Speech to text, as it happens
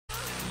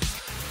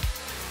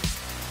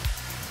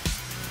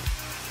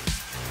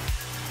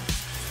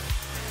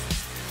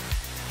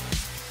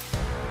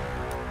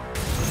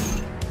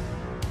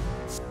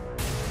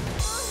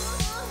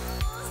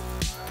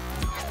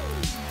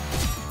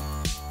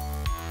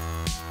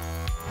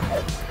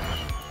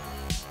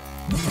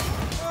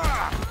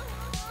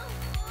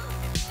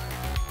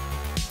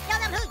Tell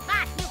them who's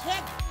boss, new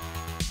kid.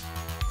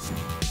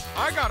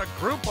 I got a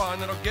Groupon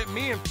that'll get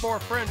me and 4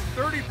 friends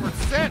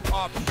 30%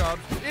 off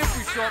subs if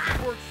we show up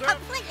before 7.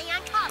 Completely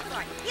uncalled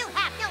for. You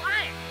have no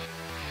honor.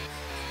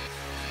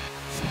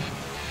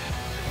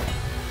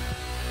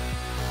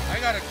 I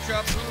got a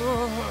chub.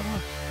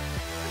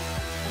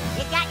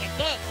 You got your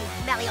dance, you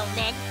smelly old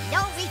men.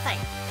 No refund.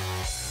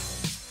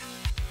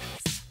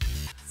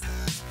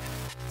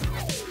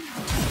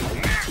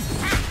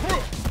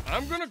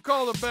 I'm gonna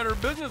call the Better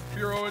Business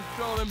Bureau and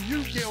tell them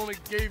you only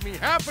gave me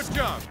half a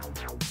chub.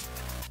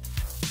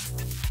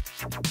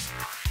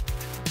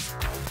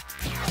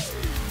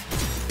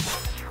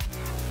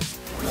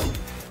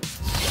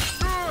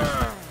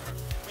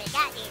 We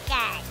got these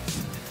guys.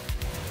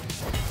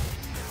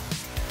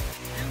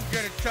 You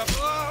get a chub.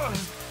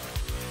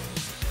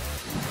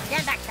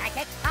 Stand back,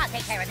 sidekick. I'll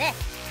take care of this.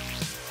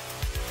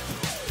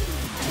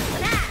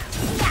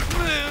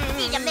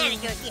 See the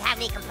manager if you have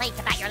any complaints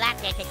about your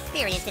lap dance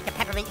experience at the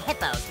Peppermint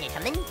Hippo,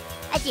 gentlemen.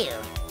 Adieu.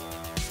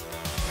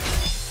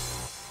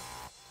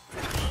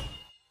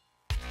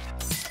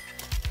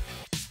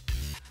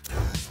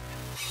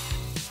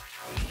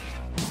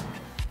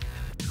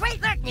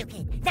 Great work, new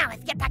kid. Now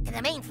let's get back to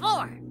the main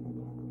floor.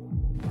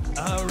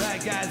 All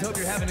right, guys, hope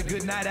you're having a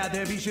good night out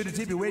there. Be sure to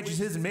tip your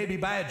waitresses and maybe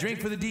buy a drink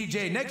for the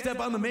DJ. Next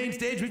up on the main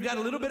stage, we've got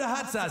a little bit of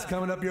hot sauce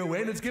coming up your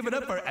way. Let's give it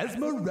up for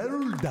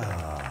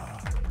Esmeralda.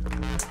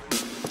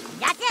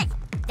 That's it.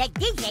 The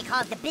DJ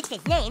calls the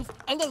bitches names,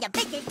 and then the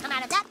bitches come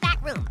out of that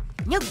back room.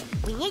 Newton,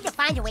 we need to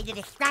find a way to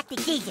distract the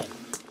DJ.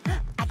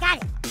 I got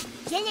it.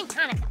 Gin and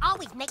tonics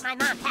always make my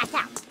mom pass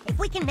out. If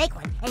we can make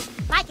one and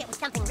spike it with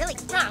something really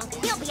strong,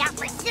 he'll be out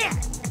for sure.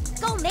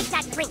 Go make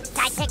that drink,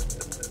 sidekick.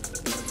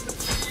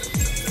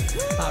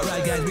 All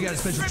right, guys, we got a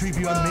special treat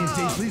for you on the main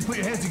stage. Please put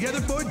your hands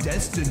together for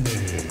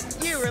Destiny.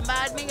 You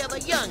remind me of a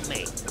young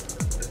me.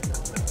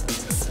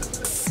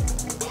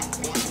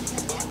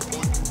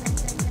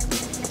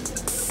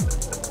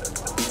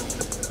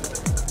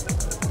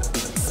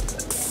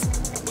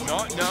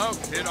 Not now,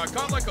 kid. I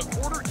got like a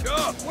quarter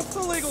chub. What's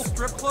the legal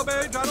strip club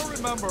age? I don't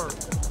remember.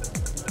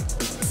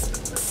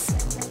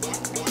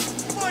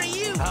 What are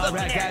you All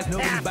right, looking guys, at,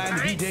 nobody's buying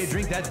the half-pint? DJ a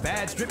drink. That's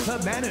bad strip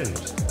club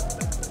manners.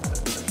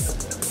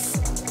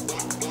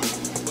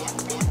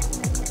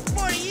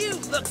 What are you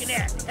looking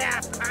at,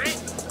 half-pint?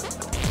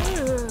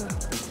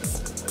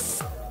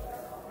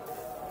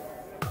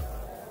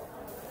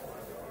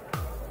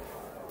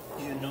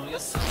 You know you're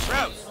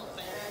Gross.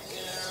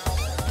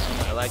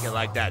 I like it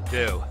like that,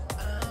 too.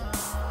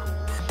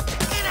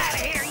 Get out of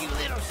here, you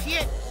little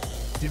shit!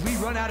 Did we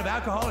run out of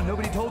alcohol and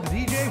nobody told the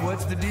DJ?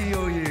 What's the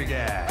deal here,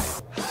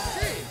 guys?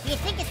 Do you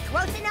think it's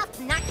gross enough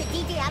to knock the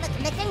DJ out of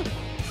commission?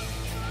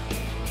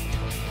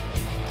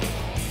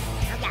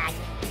 Oh, God.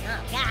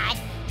 Oh, God.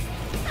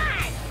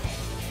 Ah!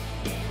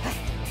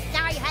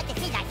 Sorry you had to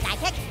see that,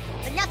 sidekick,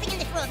 but nothing in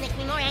this world makes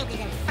me more angry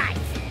than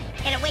farts.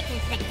 It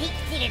awakens the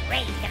deep-seated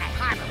rage that I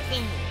harbor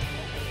within me.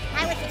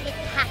 I wish it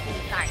didn't have to be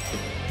farts,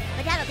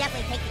 but that'll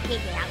definitely take the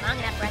DJ out long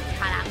enough for us to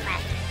call out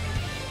plastic.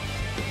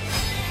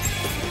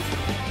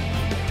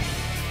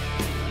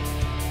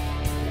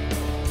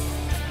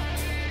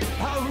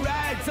 All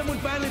right, someone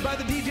finally bought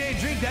the DJ a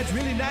drink. That's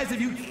really nice of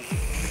you.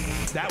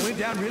 That went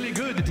down really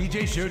good. The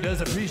DJ sure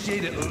does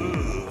appreciate it.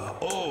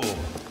 Ugh.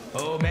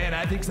 Oh, man,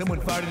 I think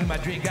someone farted in my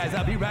drink. Guys,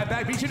 I'll be right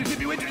back. Be sure to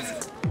tip your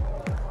waitresses.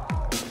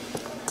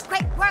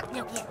 Great work,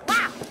 new kid.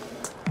 Wow.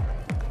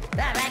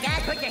 All right,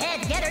 guys, put your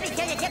hands together. Be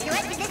sure to tip your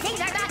waitresses. Things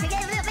are about to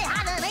get a little bit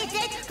hot on the main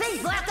stage.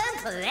 Please welcome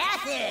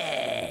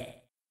Classic.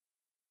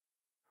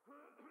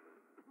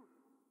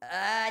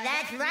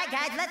 That's right,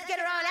 guys. Let's get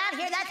her on out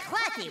here. That's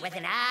Classy with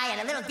an I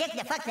and a little dick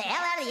that fucks the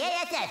hell out of the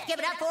ASS. Give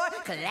it up for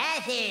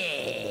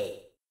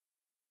Classy.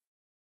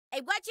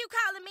 Hey, what you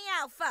calling me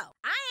out for?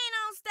 I ain't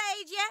on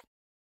stage yet.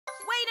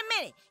 Wait a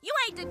minute. You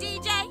ain't the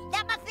DJ?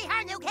 That must be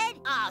her, new kid.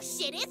 Oh,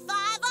 shit, it's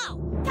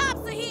 5-0.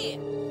 Cops are here.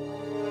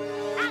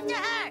 After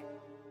her.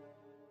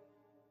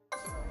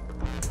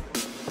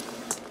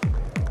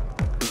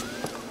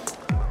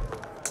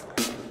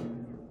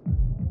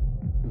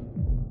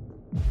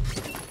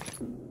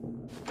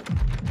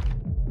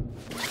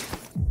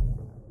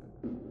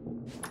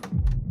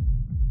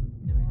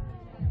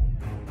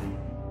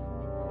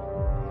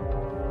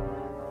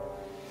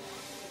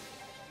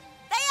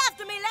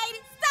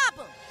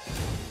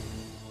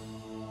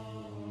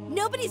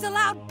 Nobody's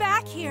allowed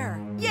back here.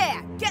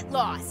 Yeah, get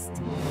lost.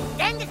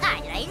 Stand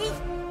aside, ladies.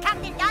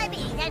 Captain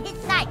Diabetes and his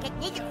sidekick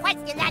need to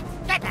question that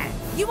stripper.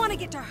 You want to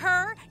get to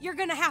her? You're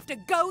gonna have to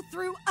go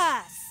through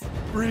us.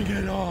 Bring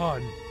it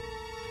on.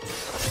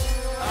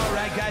 All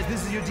right, guys,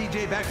 this is your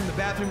DJ back from the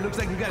bathroom. Looks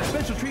like we've got a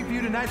special treat for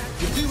you tonight.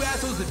 The two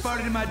assholes that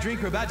farted in my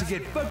drink are about to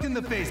get fucked in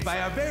the face by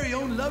our very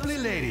own lovely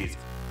ladies.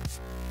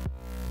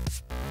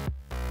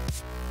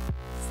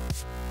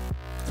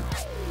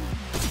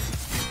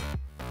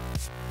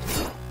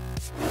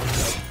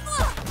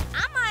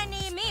 I might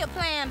need me a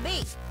plan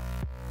B.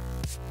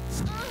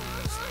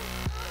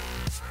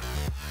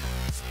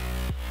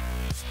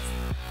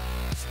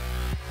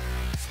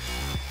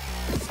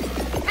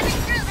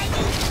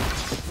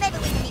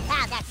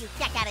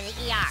 in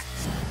the ER.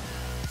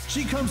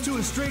 She comes to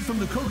us straight from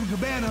the Coca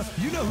Cabana.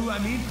 You know who I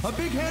mean. A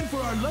big hand for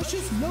our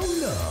luscious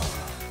Lola.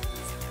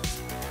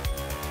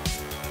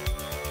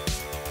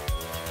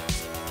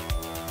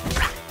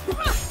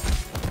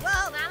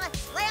 Whoa, Mama,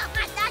 lay off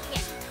my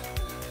sidekick.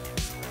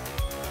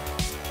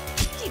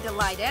 Need to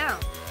lie down.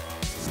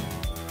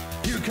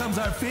 Here comes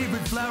our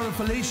favorite flower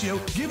fellatio.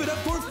 Give it up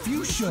for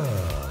Fuchsia.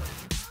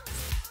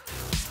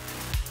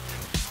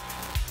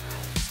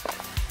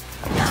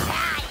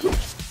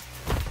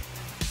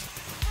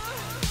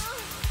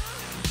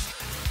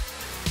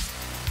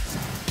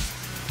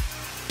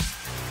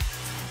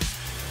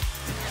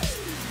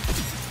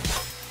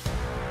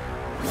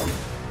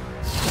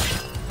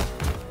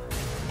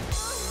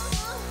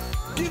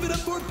 Give it up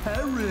for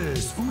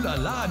Paris. Ooh la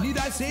la, need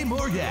I say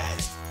more,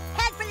 yes?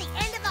 Head for the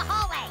end of the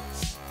hallway.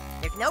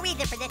 There's no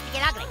reason for this to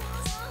get ugly.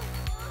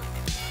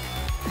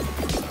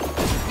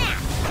 Now.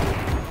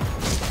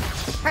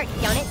 Hurts,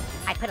 don't it?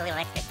 I put a little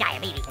extra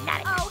diabetes in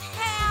that. Oh,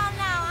 hell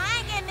no. I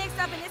ain't getting mixed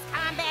up in this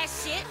combat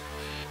shit.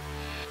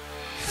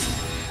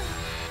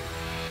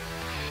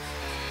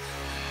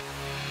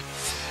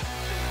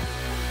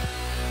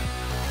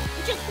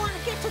 You just want to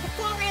get to the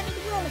far end of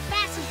the world as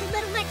fast as your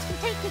little legs can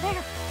take you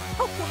there.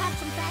 Hope you have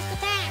some fast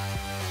attack.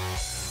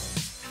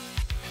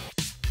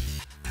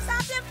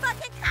 Stop them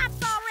fucking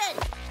cops already.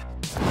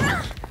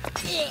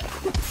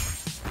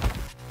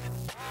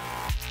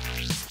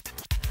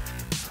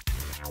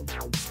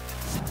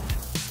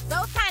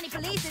 Those tiny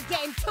police is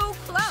getting too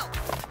close.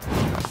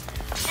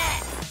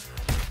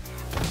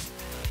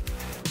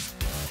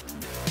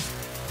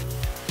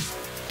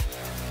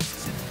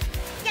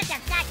 Get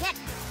them, sidekick.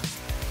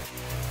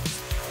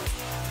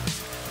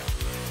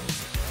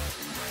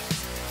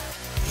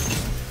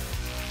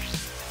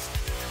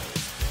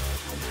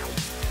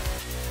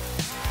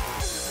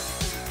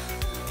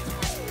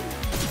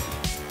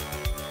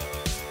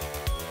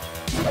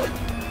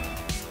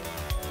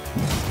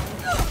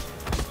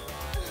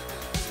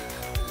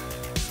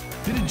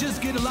 Did it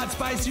just get a lot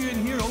spicier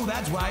in here? Oh,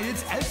 that's why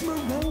it's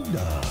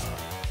Esmeralda.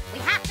 We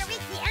have to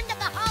reach the end of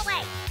the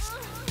hallway.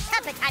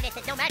 Hepatitis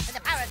is no match for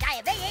the power of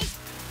diabetes.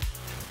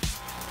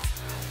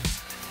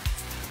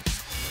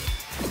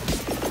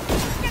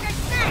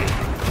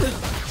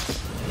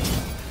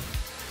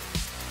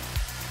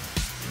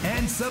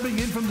 And subbing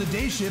in from the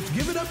day shift,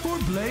 give it up for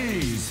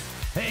Blaze.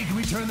 Hey, can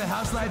we turn the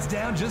house lights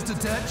down just a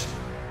touch?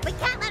 We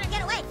can't let her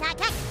get away,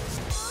 sidekick.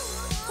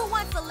 Who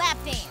wants a lap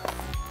dance?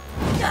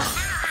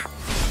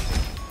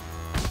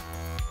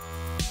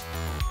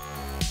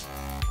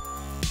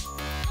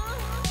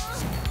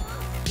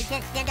 You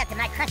can't stand up to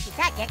my crusty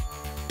sidekick.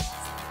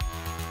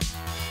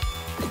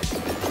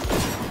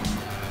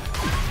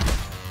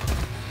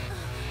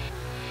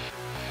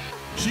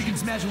 She can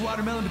smash a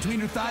watermelon between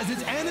her thighs.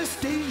 It's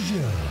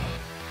Anastasia.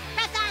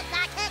 Press on,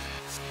 sidekick.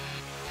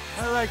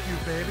 I like you,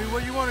 baby.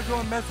 What, you want to go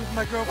and mess with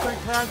my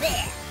girlfriend, Clancy?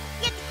 There.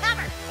 Get the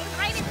cover. It's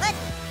Raven Pussy.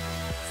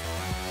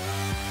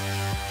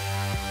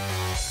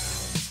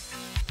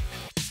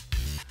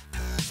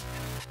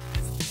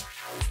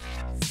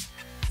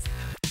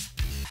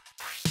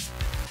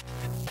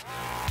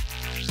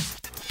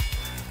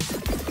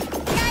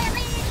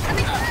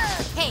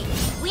 Hey,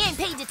 we ain't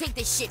paid to take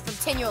this shit from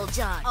 10-year-old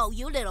John. Oh,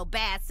 you little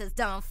bastards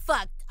done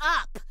fucked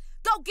up.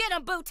 Go get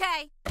him,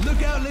 Butte.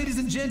 Look out, ladies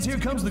and gents. Here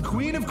comes the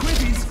queen of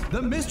quippies,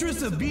 the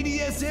mistress of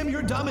BDSM,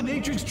 your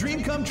dominatrix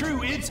dream come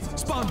true. It's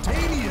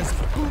spontaneous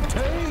Boutte.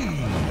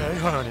 Hey,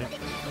 honey,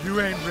 you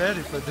ain't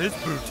ready for this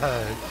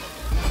bootay.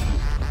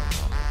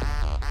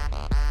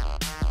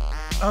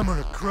 I'm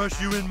gonna crush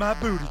you in my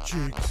booty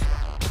cheeks.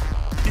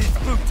 It's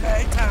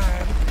bootay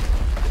time.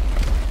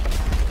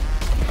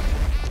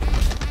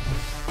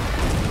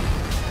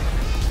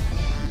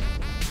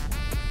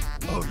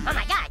 Oh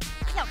my god,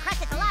 she'll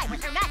crush us alive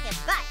with her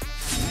massive butt.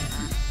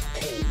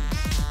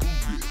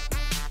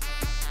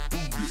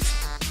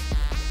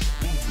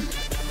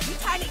 You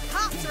tiny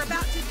cops are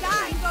about to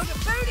die and go to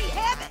booty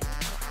heaven.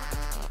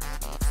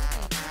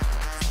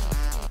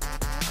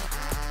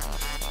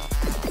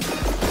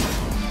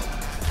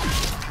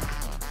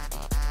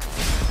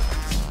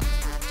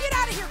 Get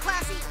out of here,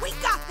 Classy. We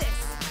got this.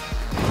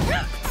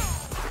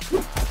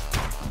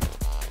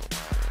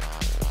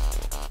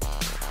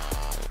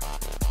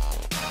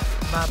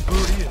 My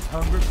booty is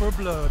hungry for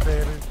blood,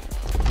 baby.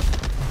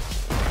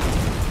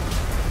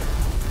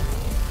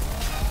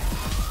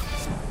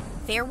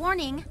 Fair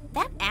warning,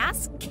 that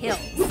ass kills.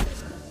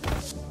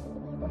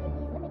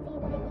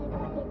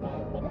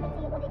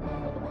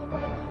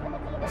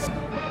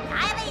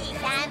 Diabetes,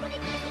 son.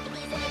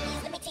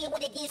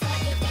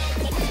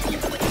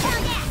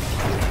 Hell yeah!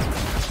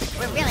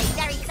 We're really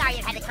very sorry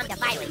it had to come to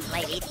violence,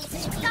 ladies.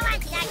 Go on,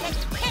 sidekick.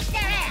 Kick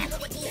their ass.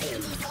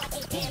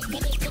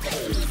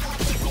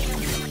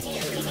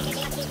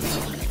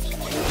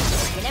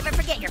 You never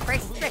forget your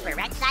first stripper,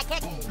 right,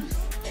 sidekick?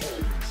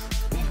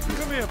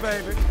 Come here,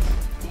 baby.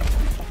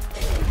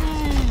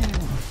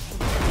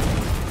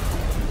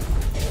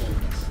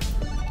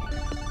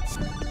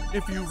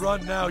 If you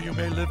run now, you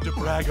may live to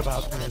brag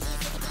about this.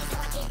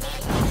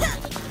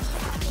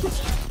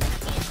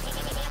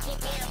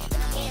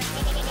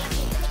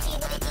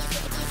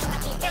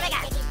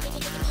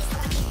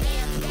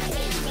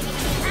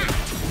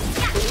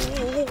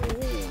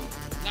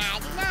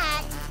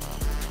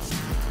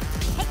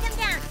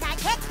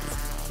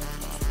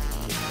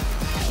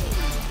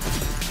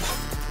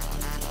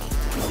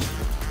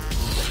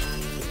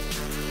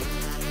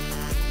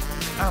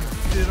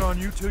 on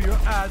you till your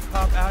eyes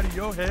pop out of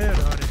your head,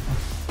 honey.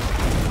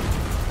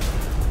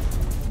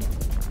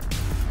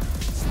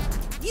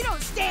 You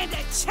don't stand a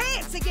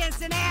chance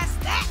against an ass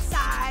that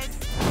size!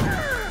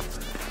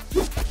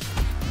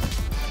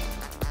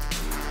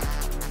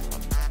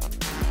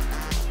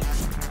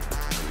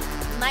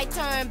 My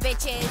turn,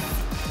 bitches.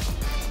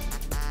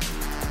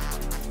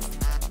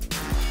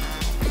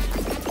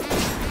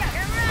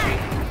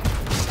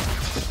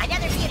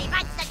 Another beauty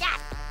bites the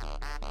dust.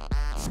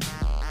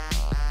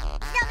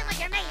 Show them what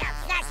you're made of,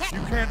 Snatch.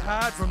 You can't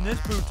hide from this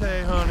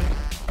bootay, honey.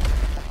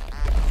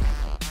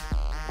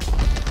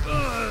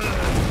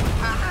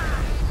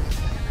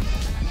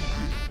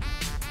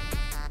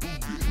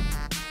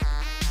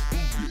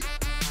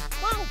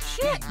 Oh,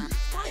 shit!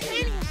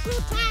 Titanium's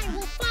blue tie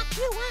will fuck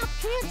you up,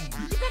 kids!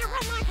 You better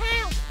run like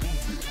hell!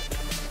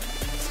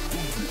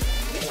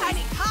 You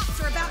tiny cops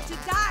are about to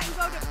die and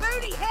go to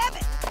booty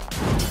heaven!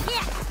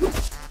 Yeah.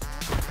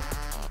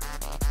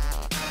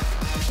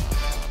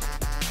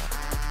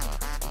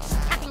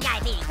 Fucking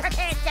diabetes,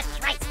 prepare to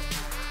strike.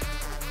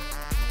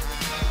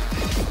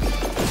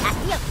 I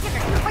feel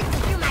sugar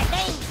coursing through my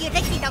veins. Do you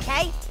think she's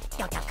okay?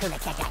 Don't tell Kuma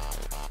said that.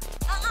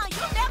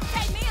 You'll never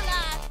take me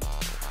alive.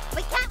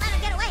 We can't let her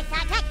get away,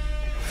 Sidekick.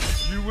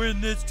 You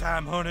win this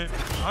time, honey.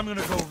 I'm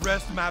gonna go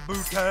rest my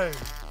bootay.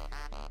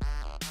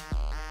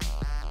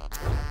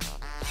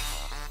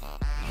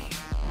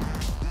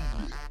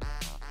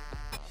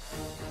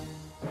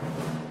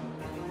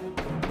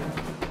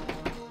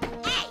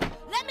 Hey,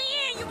 let me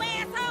in, you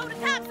asshole. The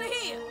cops are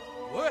here.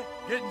 What?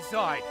 Get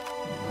inside.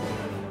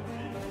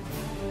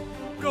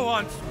 Go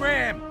on,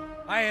 scram.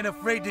 I ain't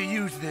afraid to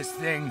use this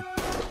thing.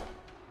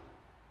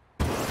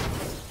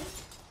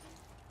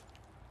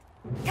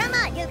 Come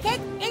on, you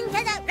kids, into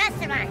the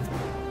restaurant.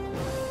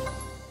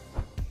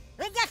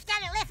 We just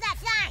gotta lift that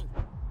sign.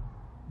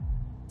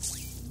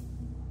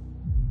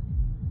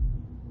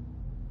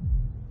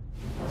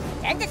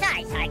 Stand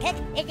aside, Sidekick.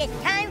 It is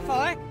time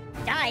for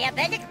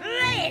diabetic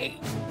rage.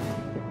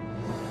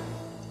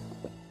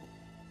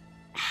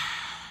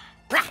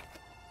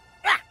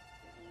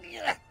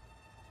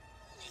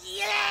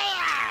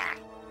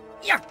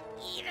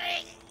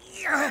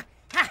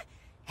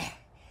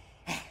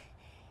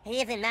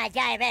 Even my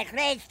diabetic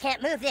rage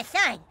can't move this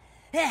sign.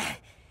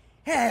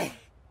 Oh,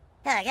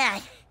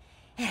 God.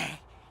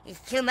 It's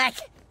too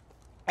much.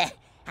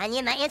 I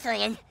need my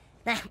insulin.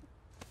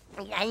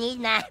 I need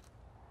my...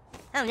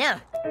 Oh, no.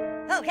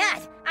 Oh,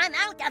 God. I'm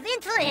out of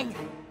insulin.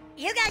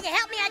 You guys can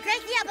help me. I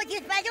drank the apple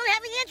juice, but I don't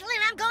have any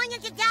insulin. I'm going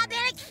into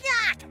diabetic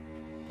shock.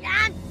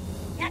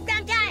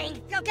 I'm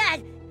dying. Oh,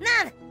 God.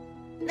 Mom.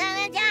 Mom,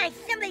 I'm dying.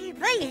 Somebody,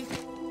 please.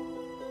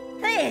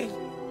 Please.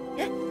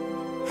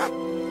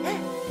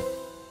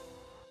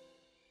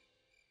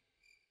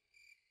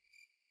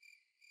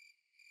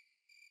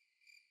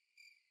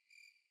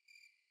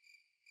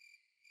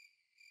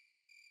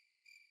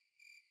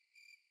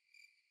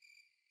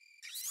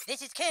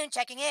 This is Coon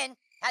checking in.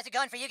 How's it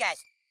going for you guys?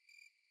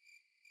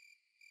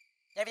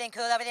 Everything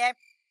cool over there?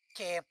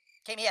 Cool.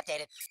 Keep me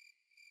updated.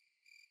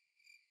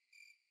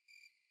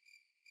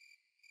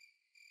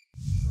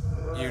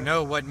 You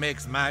know what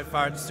makes my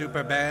farts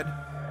super bad?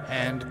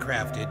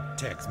 Handcrafted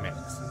Tex-Mex.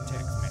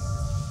 Tex-Mex.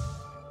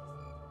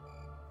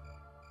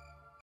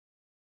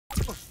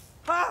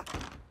 Ah!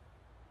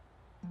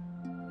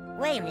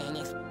 Wait a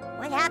minute.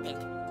 What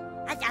happened?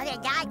 I thought I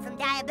died from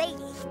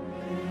diabetes.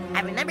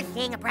 I remember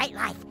seeing a bright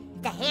light,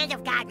 the hand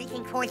of God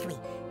reaching towards me.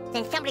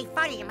 Then somebody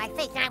farted in my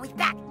face and I was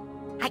back.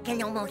 I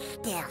can almost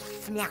still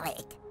smell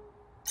it.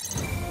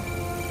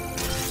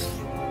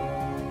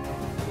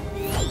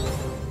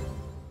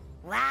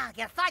 Wow,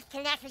 your farts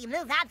can actually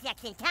move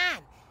objects in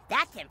time.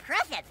 That's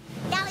impressive.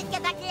 Now let's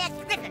get back to that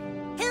stripper.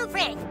 Two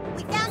friends.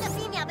 We found a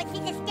female, but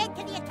she's escaped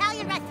to the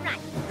Italian restaurant,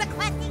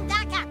 requesting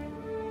backup.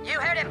 You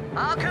heard him.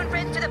 All Coon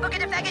friends to the Book of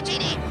the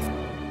Faggottini.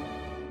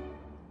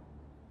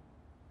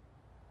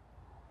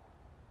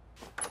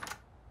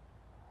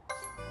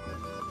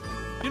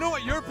 You know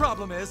what your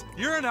problem is?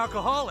 You're an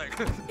alcoholic.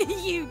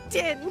 You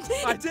didn't.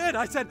 I did.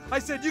 I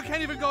said you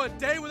can't even go a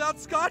day without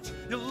scotch,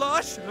 you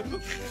lush.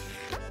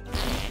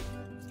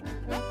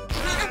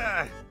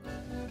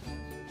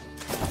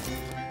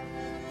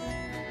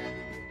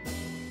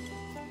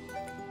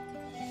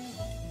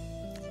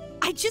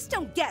 I just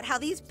don't get how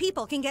these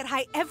people can get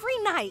high every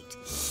night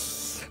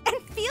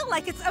and feel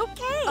like it's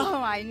okay.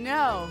 Oh, I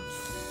know.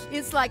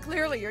 It's like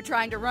clearly you're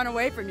trying to run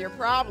away from your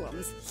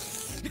problems.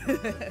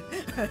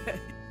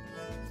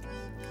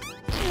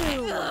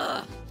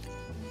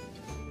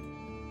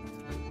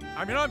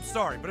 I mean, I'm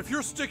sorry, but if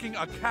you're sticking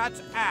a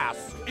cat's ass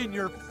in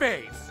your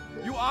face,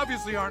 you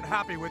obviously aren't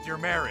happy with your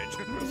marriage.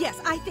 Yes,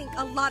 I think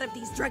a lot of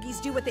these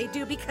druggies do what they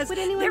do because Would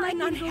anyone they're like in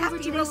me to go over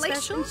unhappy today's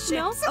special?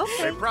 relationships. No?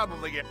 They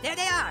probably get... There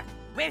they are.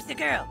 Where's the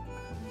girl?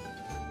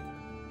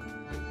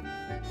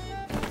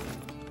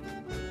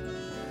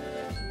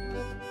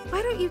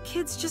 Why don't you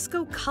kids just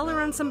go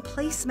color on some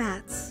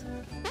placemats?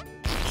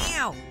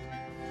 Ew.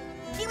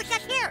 She was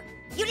just here.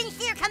 You didn't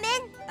see her come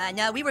in?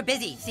 No, we were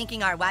busy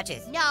syncing our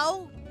watches.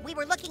 No, we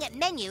were looking at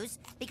menus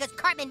because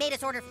Cartman made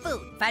us order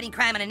food. Fighting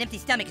crime on an empty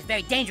stomach is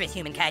very dangerous,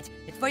 human cats.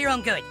 It's for your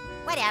own good.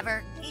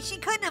 Whatever. She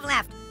couldn't have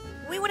left.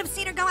 We would have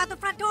seen her go out the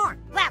front door.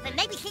 Well, then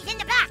maybe she's in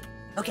the back.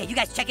 Okay, you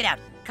guys check it out.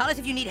 Call us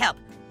if you need help.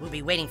 We'll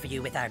be waiting for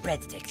you with our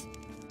breadsticks.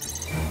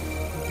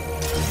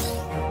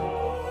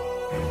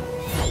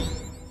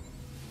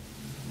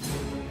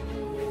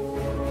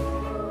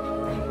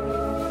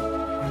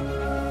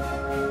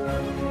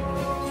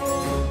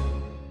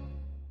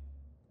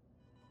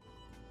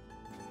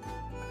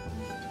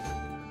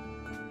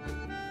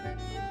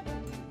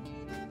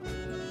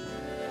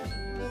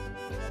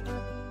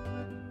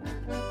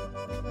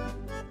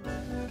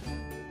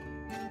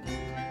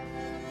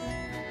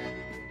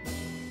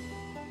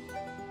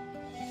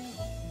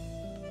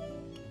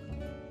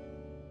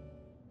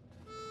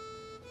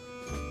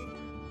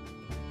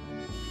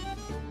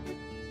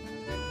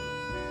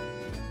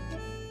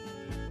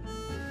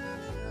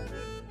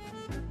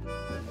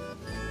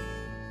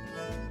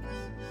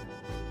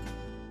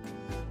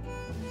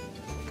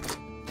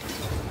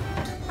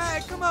 Hey,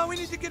 come on, we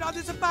need to get all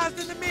this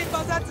pasta and the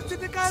meatballs out to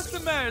the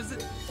customers.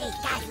 These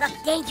guys look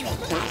dangerous,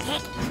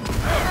 Patrick.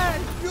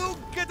 Hey, you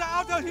get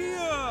out of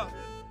here!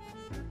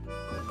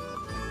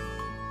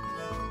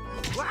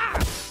 Wow!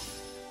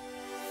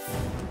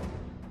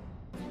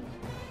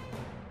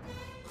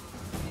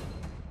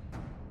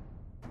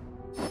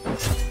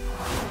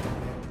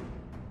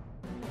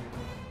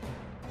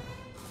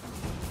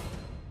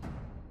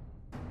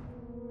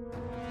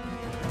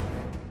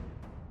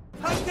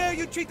 How dare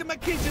you treat my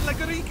kitchen like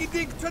a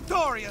rinky-dink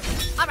trattoria?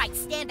 All right,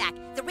 stand back.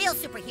 The real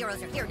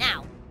superheroes are here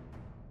now.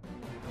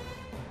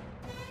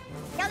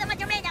 Tell them what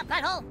you're made of,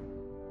 butthole.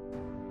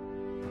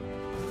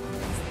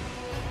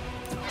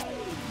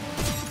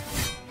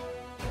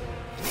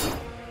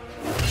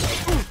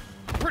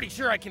 Pretty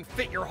sure I can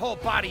fit your whole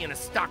body in a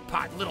stock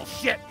pot, little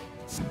shit.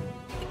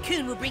 The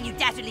coon will bring you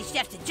dastardly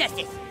chefs to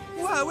justice.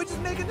 Wow, we're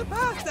just making the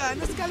pasta and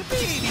the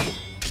scallopini.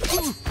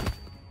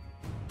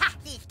 Ha!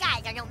 These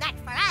guys are no match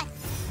for us.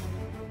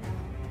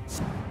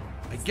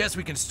 I guess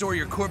we can store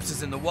your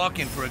corpses in the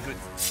walk-in for a good...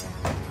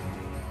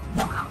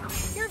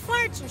 Your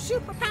farts are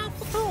super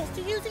powerful tools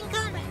to use in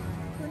combat.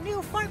 Your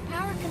new fart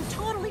power can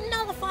totally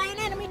nullify an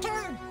enemy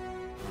turn.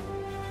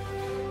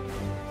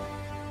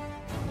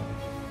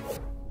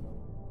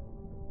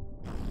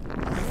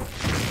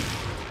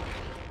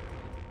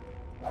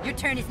 Your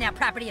turn is now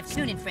property of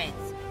Coon and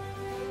Friends.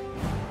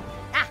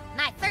 Ah,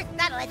 my first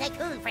battle as a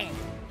coon friend.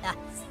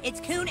 It's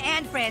Coon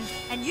and Friends,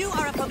 and you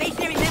are a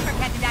probationary member,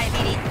 Captain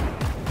Diabetes.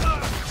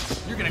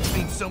 You're gonna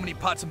clean so many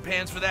pots and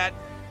pans for that?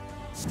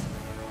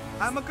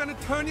 I'm gonna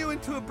turn you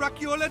into a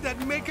brachiola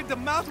that make the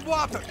mouth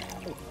water.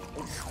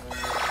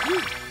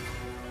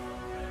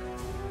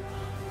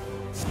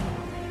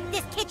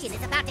 This kitchen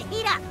is about to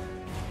heat up.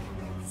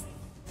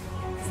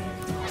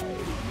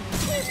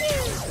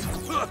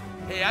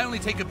 Hey, I only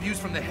take abuse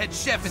from the head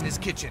chef in this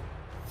kitchen.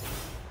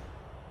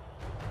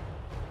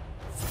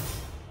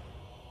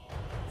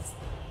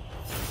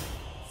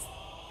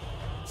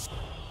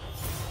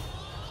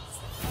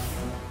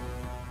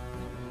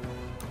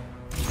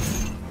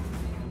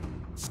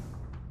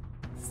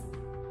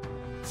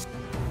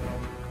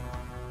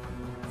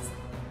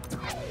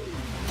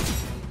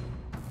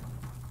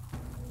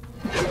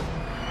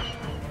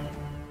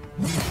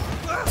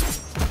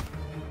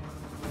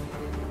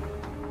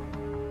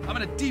 I'm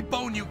gonna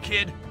debone you,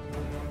 kid.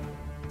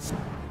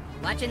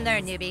 Watch and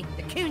learn, newbie.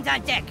 The Coon's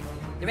on deck.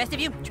 The rest of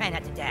you, try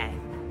not to die.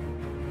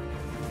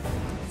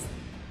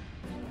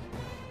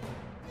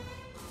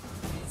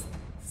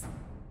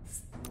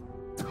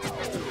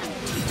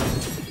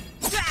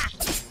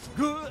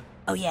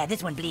 Oh yeah,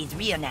 this one bleeds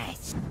real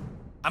nice.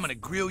 I'm gonna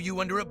grill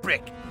you under a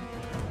brick.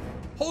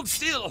 Hold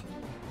still.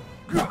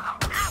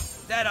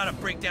 That ought to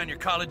break down your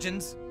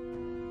collagens.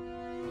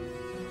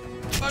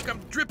 Fuck, I'm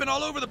dripping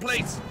all over the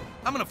place.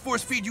 I'm gonna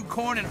force feed you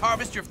corn and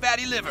harvest your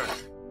fatty liver.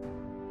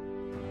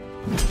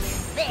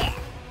 There.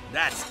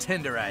 That's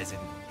tenderizing.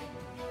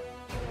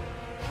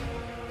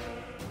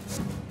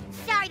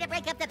 Sorry to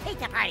break up the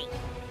pizza party.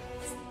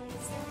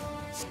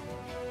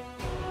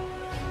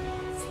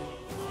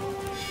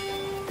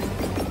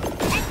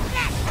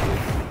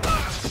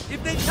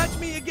 If they touch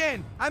me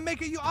again, I'm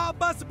making you all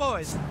bus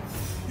boys.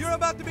 You're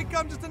about to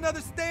become just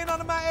another stain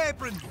on my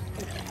apron.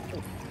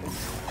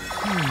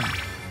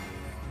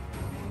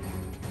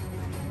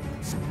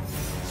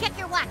 Check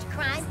your watch,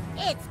 crime.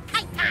 It's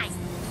kite time.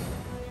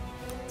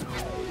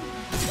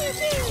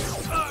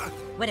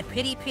 What a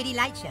pretty, pretty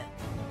light show.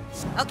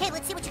 Okay,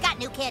 let's see what you got,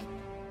 new kid.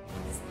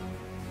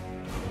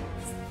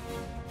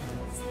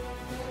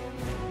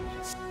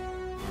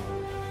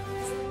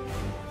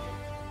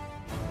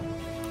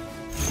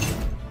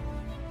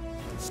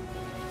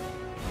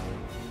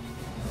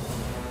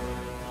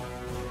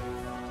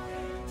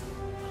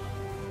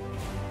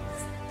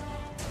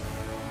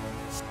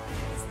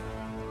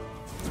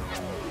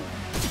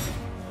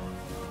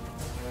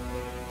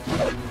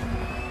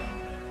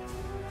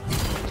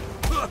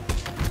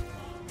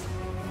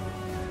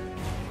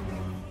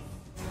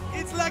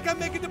 It's like I'm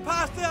making the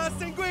pasta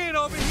sanguine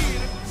over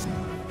here.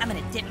 I'm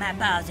gonna dip my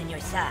balls in your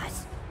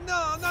sauce.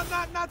 no,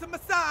 not a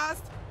massage.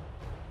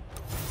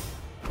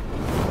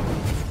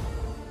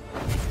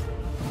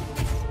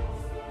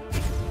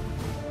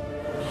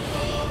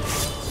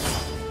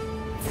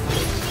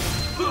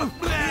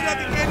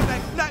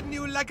 Flatten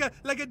you like a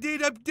de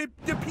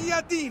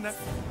piadina.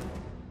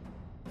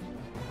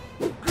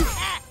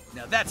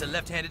 Now that's a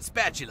left-handed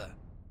spatula.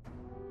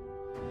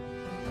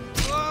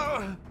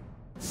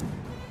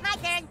 My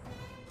turn.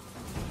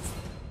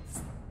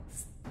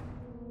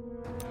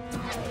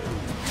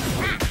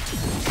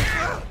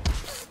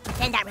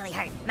 Pretend that really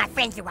hurt. My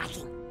friends are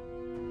watching.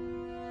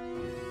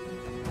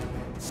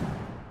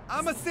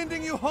 I'm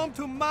sending you home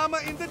to Mama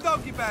in the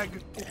doggy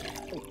bag.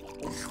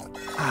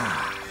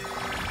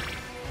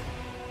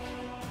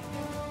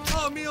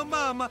 Oh, mio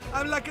mama,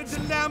 I'm like a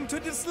lamb to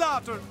the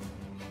slaughter.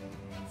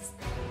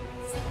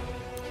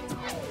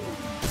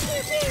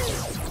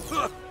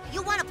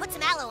 You want to put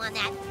some aloe on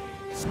that.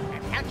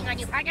 I'm counting on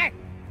you, partner.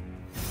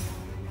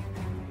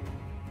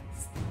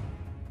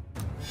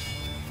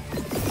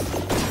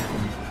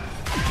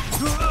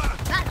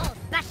 Butthole's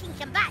bashing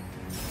some butt.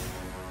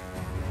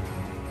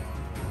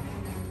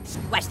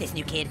 Watch this,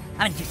 new kid.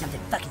 I'm gonna do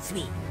something fucking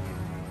sweet.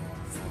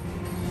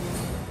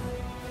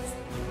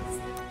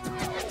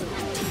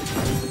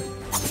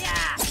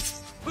 Yeah.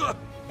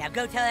 Now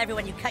go tell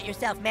everyone you cut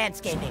yourself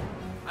manscaping.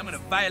 I'm gonna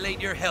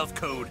violate your health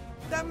code.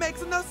 That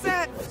makes no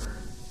sense.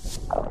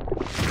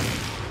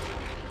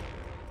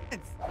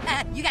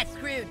 You got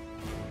screwed.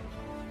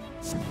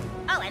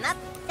 Oh, I'm up.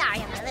 Sorry,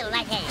 I'm a little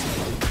lightheaded.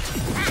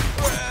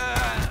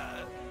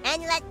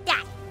 And let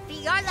that be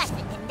your lesson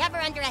to never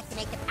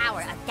underestimate the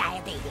power of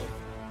diabetes.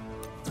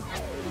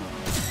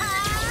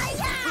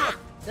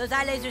 Those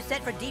eye lasers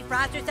set for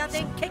defrost or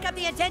something? Kick up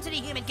the intensity,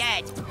 human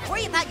cats.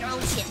 Worry about your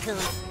own shit, Coon.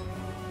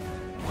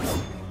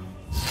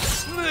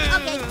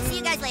 Okay, see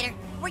you guys later.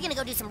 We're gonna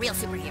go do some real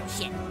superhero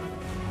shit.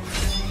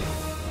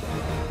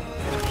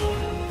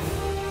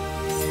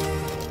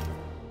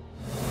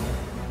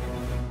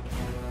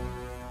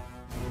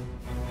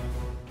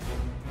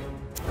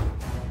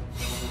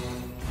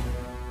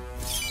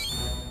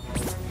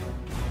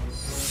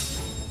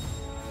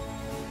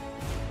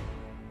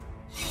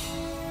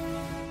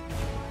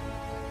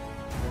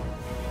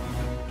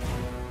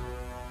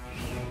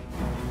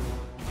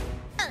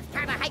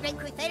 Carbohydrate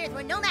Crusaders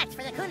were no match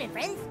for the Coon and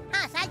friends,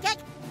 huh, sidekick?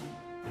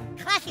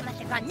 Classy must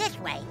have gone this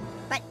way,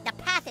 but the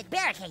path is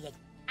barricaded.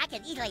 I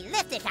could easily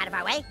lift this out of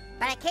our way,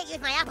 but I can't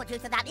use my apple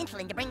juice without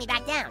insulin to bring me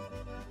back down.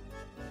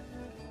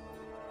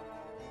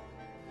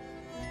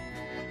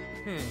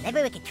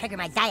 Maybe we could trigger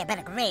my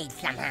diabetic rage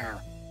somehow.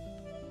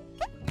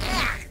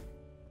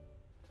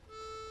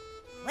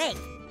 Wait,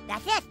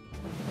 that's it?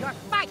 Your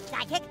farts,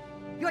 sidekick!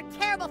 Your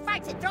terrible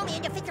farts that throw me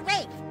into fits of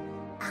rage!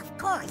 Of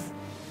course!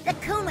 The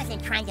Coon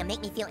wasn't trying to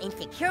make me feel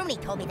insecure when he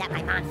told me that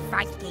my mom's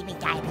farts gave me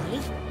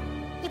diabetes.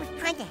 He was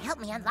trying to help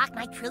me unlock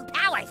my true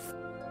powers.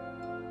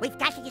 We've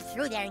got to get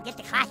through there and get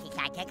to classy,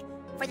 sidekick.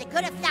 For the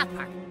good of South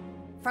Park.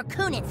 For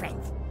Coon and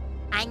friends.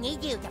 I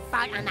need you to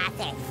fart on my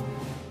face.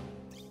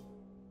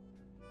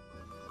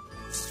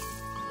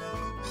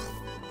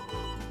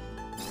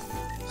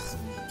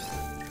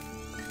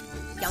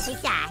 Don't be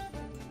shy.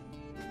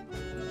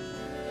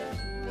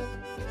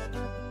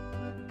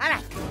 All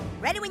right,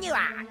 ready when you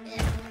are.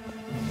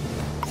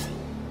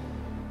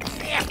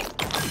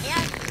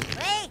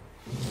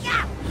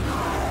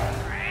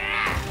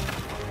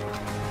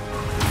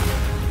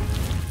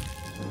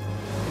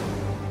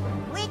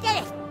 We did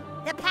it!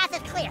 The path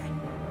is clear.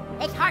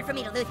 It's hard for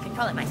me to lose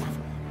control of myself,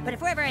 but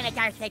if we're ever in a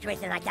dire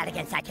situation like that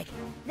again, sidekick,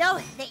 know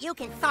that you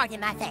can fart in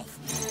my face.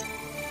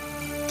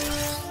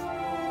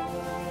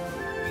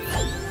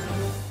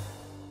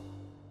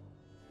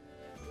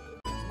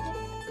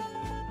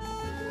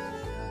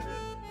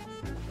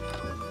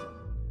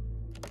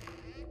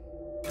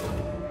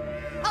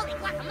 Holy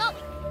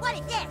guacamole! What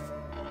is this?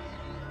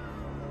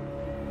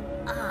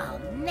 Oh,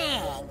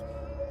 man.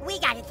 We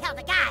gotta tell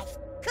the guys.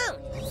 Coon!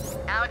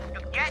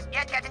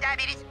 Yes, Captain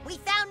Diabetes. We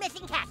found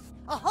missing cats.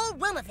 A whole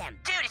room of them.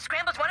 Dude, is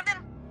Scrambles one of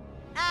them?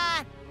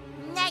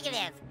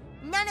 Negative.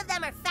 None of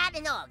them are fat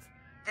and old.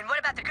 Then what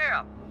about the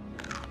girl?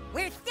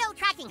 We're still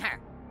tracking her.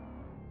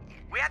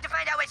 We have to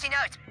find out what she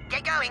knows.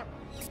 Get going.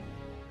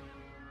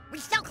 We're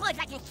so close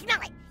I can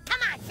smell it.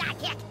 Come on,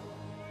 sidekick.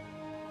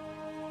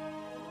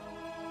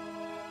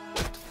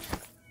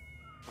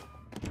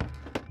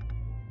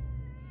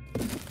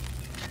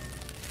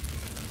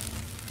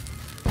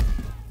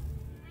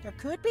 There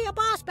could be a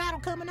boss battle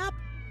coming up.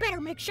 Better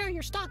make sure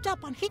you're stocked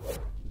up on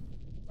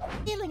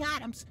healing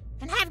items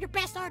and have your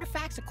best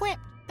artifacts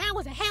equipped. That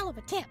was a hell of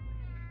a tip.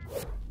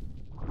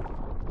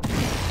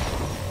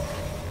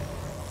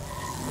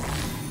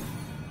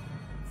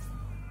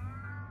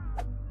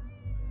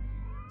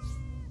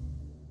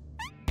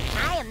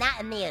 I am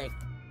not amused.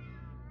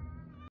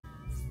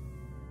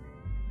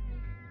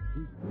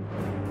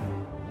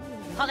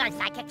 Hold on,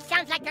 sidekick.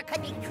 Sounds like there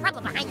could be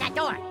trouble behind that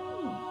door.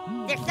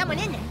 There's someone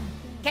in there.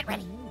 Get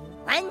ready.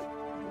 1,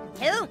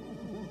 2,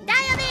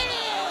 diabetes!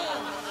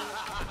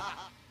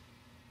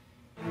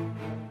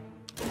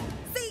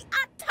 See,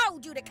 I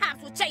told you you the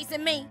cops were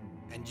chasing me.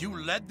 And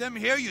you led them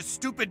here, you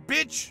stupid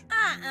bitch?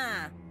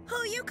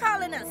 Who you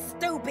calling a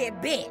stupid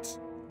bitch?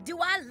 Do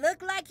I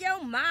look like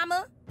your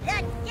mama?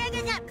 Let's get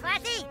it up,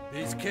 Classy!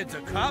 These kids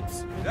are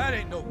cops? That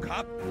ain't no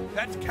cop.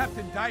 That's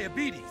Captain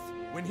Diabetes.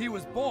 When he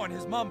was born,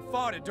 his mom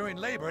farted during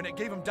labor and it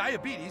gave him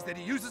diabetes that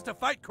he uses to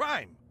fight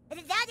crime.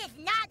 That is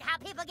not how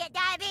people get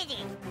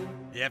diabetes.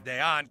 If they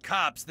aren't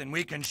cops, then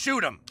we can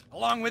shoot them.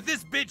 Along with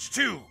this bitch,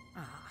 too.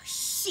 Oh,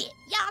 shit.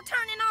 Y'all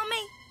turning on me?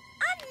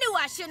 I knew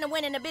I shouldn't have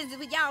went into business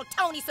with y'all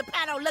Tony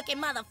Soprano-looking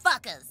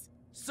motherfuckers.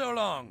 So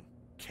long,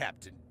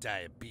 Captain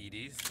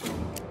Diabetes.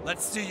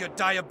 Let's see your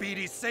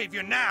diabetes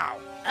savior now.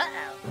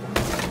 Uh-oh.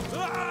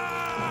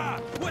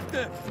 Ah! What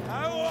the?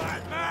 I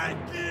want my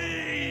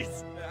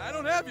keys! I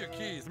don't have your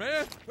keys,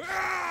 man.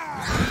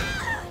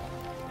 Ah!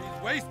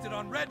 He's wasted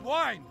on red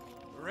wine.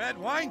 Red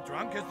wine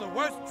drunk is the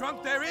worst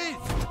drunk there is.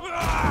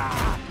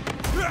 Ah!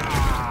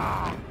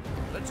 Ah!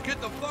 Let's get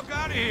the fuck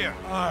out of here.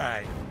 All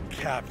right,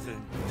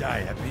 Captain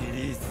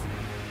Diabetes.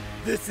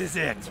 This is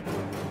it.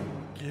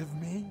 Give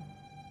me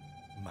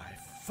my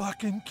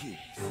fucking keys.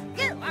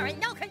 You are in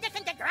no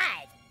condition to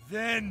drive.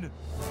 Then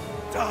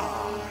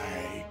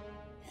die.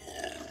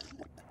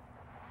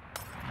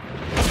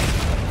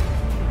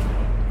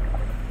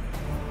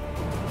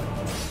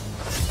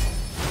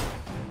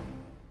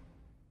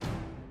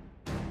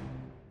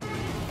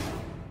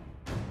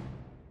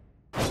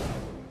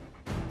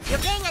 You're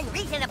being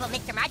unreasonable,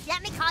 Mr. March.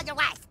 Let me call your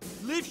wife.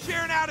 Leave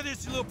Sharon out of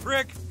this, you little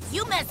prick.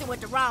 You messing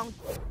with the wrong...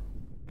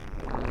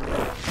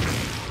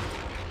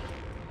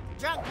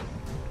 drunk.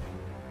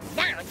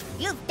 Down.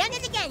 You've done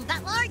it again,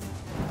 Buttlord.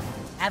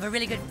 I have a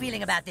really good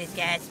feeling about this,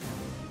 guys.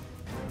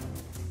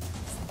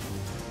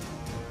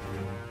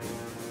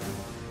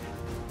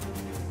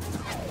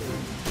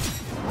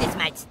 This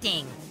might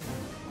sting.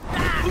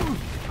 Ah!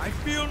 I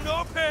feel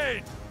no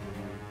pain.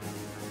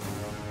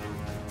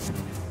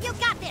 You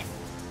got this.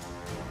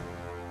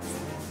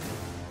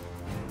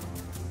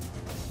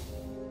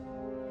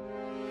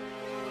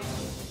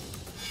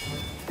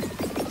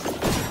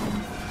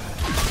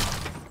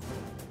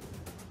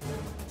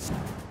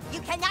 You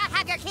cannot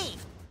have your keys.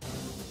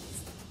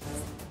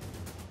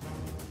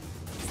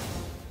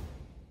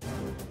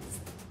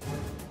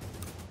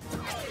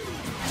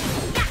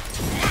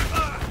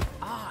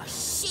 Oh,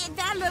 shit,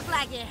 that looked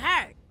like it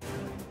hurt.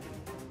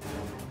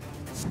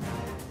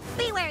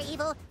 Beware,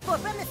 evil, for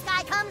from the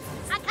sky comes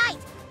a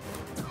kite.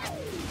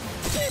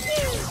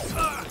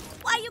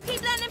 Why you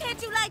keep letting him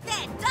hit you like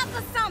that? Duck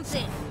or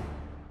something.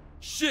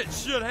 Shit,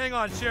 hang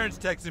on, Sharon's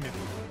texting me.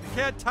 I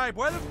can't type.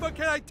 Why the fuck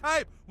can't I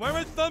type? Why are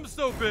my thumbs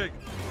so big?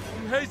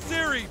 Hey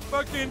Siri,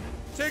 fucking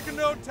take a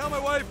note, tell my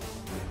wife,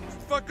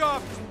 fuck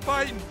off, just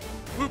fighting.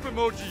 Poop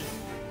emoji.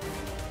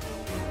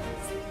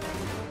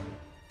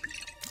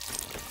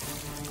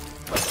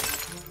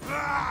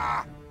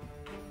 Ah!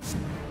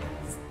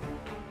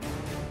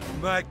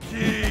 My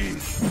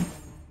keys.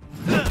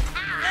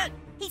 Ah,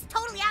 he's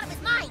totally out of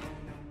his mind.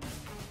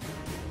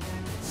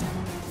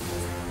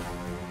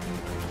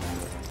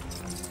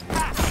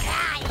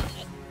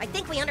 I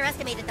think we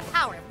underestimated the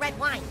power of red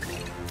wine.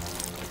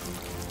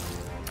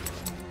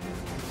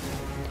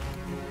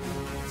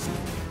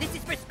 This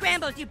is for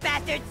scrambles, you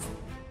bastards!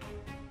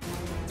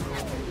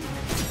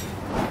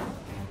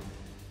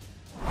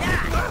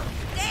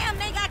 Damn,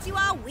 they got you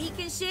all weak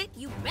and shit.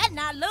 You better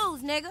not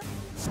lose, nigga.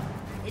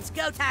 It's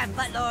go time,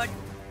 Buttlord.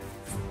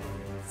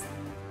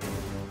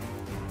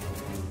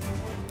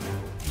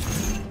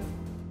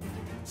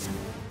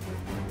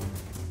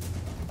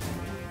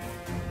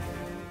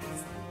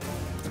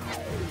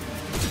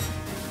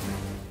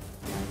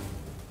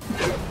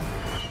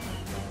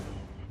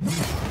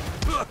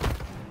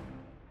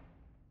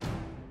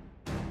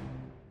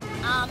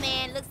 Oh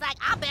man, looks like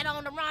I bet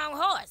on the wrong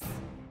horse.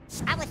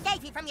 I will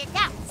save you from your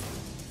doubts.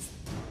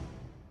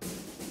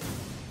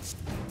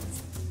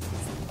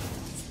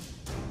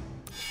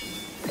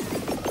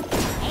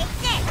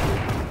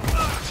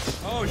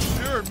 Oh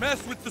sure,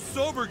 mess with the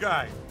sober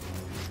guy.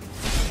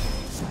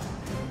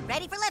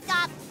 Ready for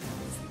liftoff.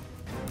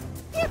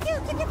 Pew, pew,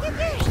 pew, pew, pew,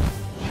 pew.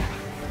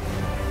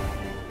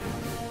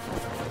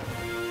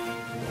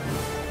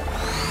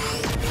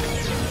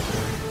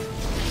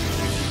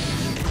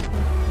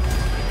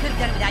 Could have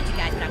done it without you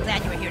guys, but I'm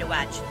glad you were here to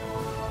watch.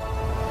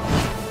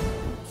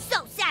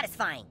 So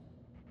satisfying.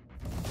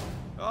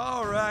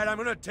 All right, I'm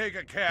gonna take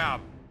a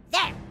cab.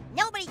 There.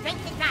 Nobody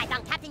drinks and drives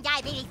on Captain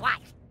Diabetes'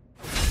 watch.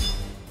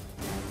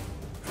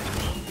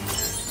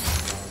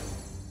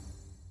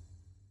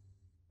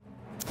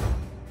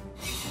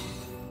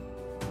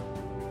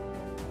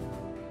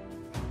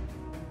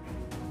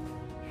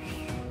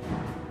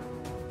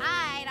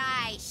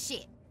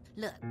 Shit.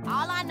 Look,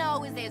 all I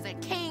know is there's a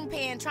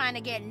kingpin trying to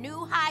get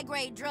new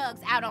high-grade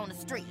drugs out on the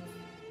street.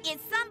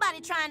 It's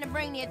somebody trying to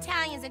bring the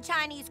Italians and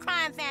Chinese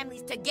crime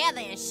families together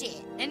and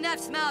shit. Enough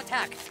small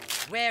talk.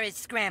 Where is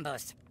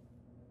Scrambles?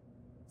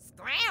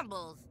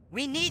 Scrambles?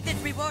 We need this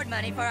reward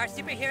money for our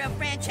superhero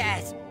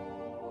franchise.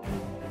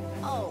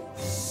 Oh,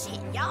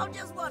 shit. Y'all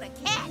just want a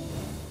cat?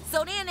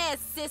 So then there's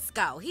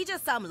Cisco. He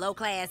just some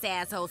low-class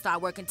asshole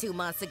started working 2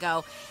 months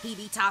ago. He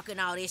be talking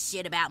all this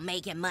shit about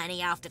making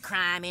money off the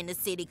crime in the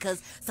city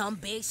because some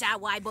big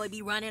shot white boy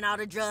be running all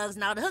the drugs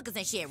and all the hookers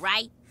and shit,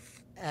 right?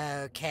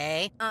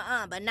 Okay.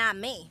 But not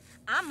me.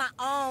 I'm my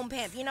own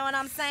pimp, you know what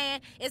I'm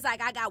saying? It's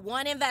like I got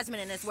one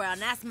investment in this world,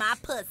 and that's my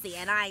pussy,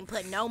 and I ain't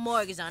putting no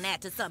mortgage on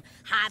that to some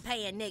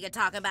high-paying nigga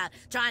talking about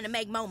trying to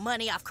make more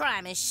money off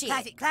crime and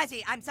shit.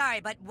 Classy, I'm sorry,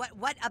 but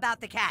what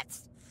about the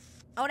cats?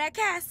 Oh, that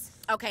Cass?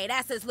 Okay,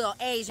 that's his little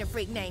Asian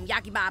freak named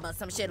Yaki Baba or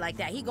some shit like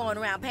that. He going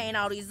around paying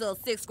all these little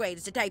 6th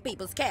graders to take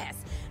people's cats.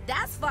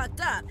 That's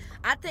fucked up.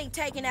 I think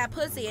taking that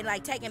pussy and,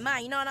 like, taking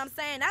mine, you know what I'm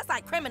saying? That's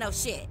like criminal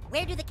shit.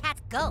 Where do the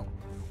cats go?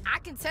 I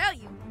can tell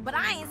you, but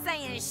I ain't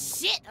saying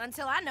shit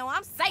until I know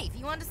I'm safe,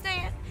 you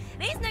understand?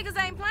 These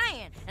niggas ain't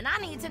playing, and I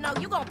need to know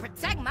you gonna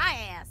protect my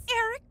ass.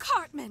 Eric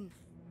Cartman,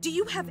 do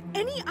you have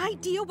any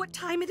idea what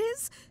time it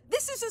is?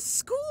 This is a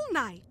school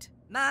night.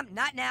 Mom,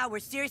 not now. We're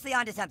seriously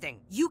onto something.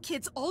 You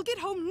kids all get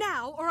home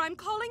now, or I'm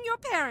calling your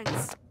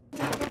parents.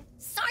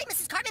 Sorry,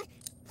 Mrs. Cartman.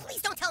 Please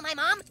don't tell my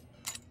mom.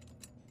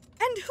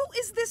 And who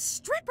is this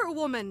stripper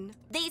woman?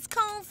 These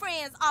coon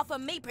friends offer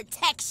me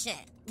protection.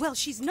 Well,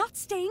 she's not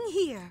staying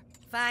here.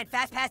 Fine,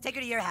 fast pass, take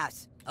her to your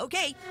house.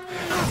 Okay.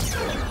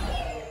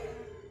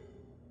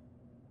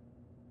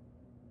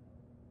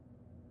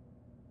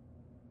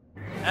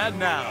 And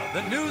now,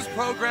 the news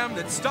program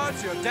that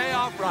starts your day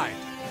off right.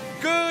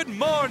 Good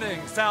morning,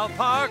 South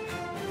Park.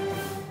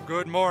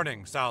 Good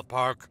morning, South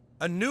Park.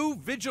 A new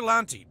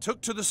vigilante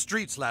took to the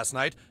streets last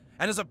night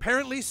and has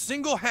apparently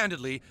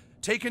single-handedly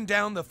taken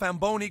down the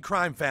Famboni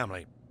crime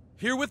family.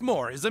 Here with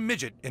more is a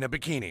midget in a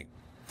bikini.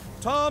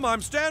 Tom,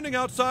 I'm standing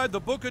outside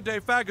the Buca de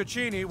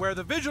Fagocini where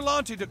the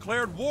vigilante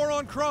declared war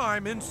on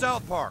crime in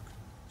South Park.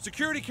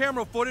 Security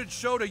camera footage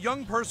showed a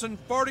young person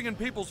farting in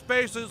people's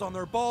faces on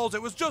their balls.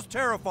 It was just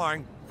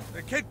terrifying.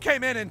 The kid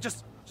came in and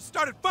just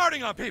started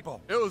farting on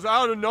people. It was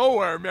out of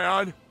nowhere,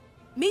 man.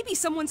 Maybe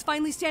someone's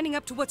finally standing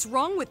up to what's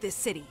wrong with this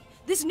city.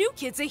 This new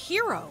kid's a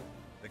hero.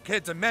 The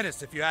kid's a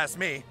menace, if you ask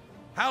me.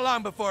 How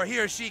long before he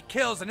or she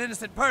kills an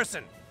innocent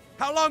person?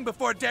 How long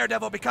before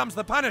Daredevil becomes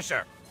the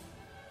Punisher?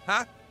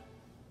 Huh?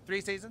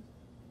 3 seasons?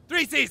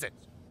 3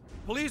 seasons!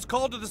 Police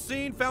called to the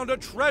scene found a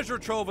treasure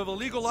trove of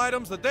illegal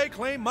items that they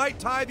claim might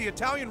tie the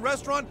Italian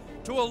restaurant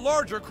to a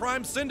larger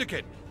crime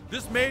syndicate.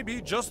 This may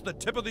be just the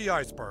tip of the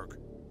iceberg.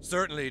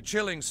 Certainly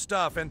chilling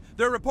stuff, and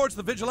there are reports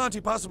the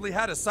vigilante possibly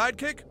had a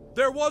sidekick.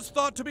 There was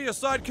thought to be a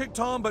sidekick,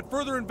 Tom, but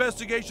further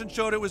investigation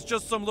showed it was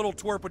just some little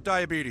twerp with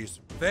diabetes.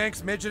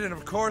 Thanks, Midget, and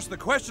of course, the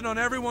question on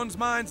everyone's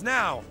minds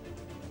now.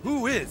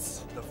 Who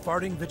is the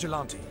farting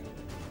vigilante?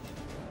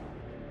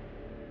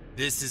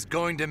 This is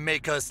going to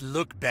make us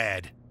look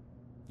bad.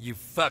 You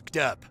fucked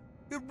up.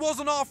 It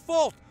wasn't our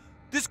fault.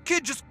 This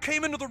kid just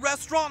came into the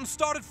restaurant and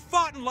started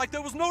farting like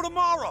there was no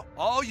tomorrow.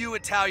 All you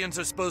Italians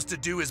are supposed to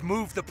do is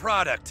move the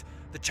product.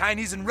 The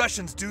Chinese and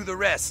Russians do the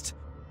rest.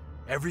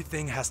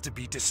 Everything has to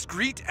be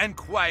discreet and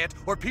quiet,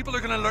 or people are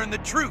gonna learn the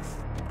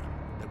truth.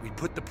 That we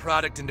put the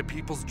product into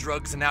people's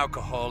drugs and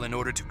alcohol in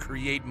order to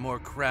create more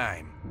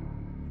crime.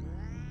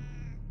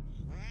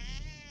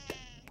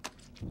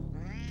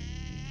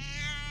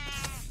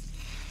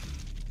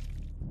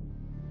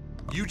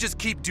 You just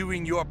keep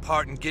doing your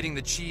part in getting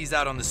the cheese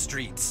out on the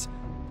streets.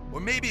 Or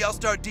maybe I'll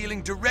start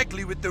dealing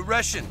directly with the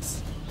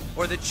Russians,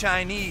 or the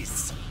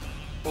Chinese,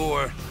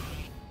 or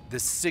the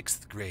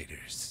 6th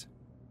graders.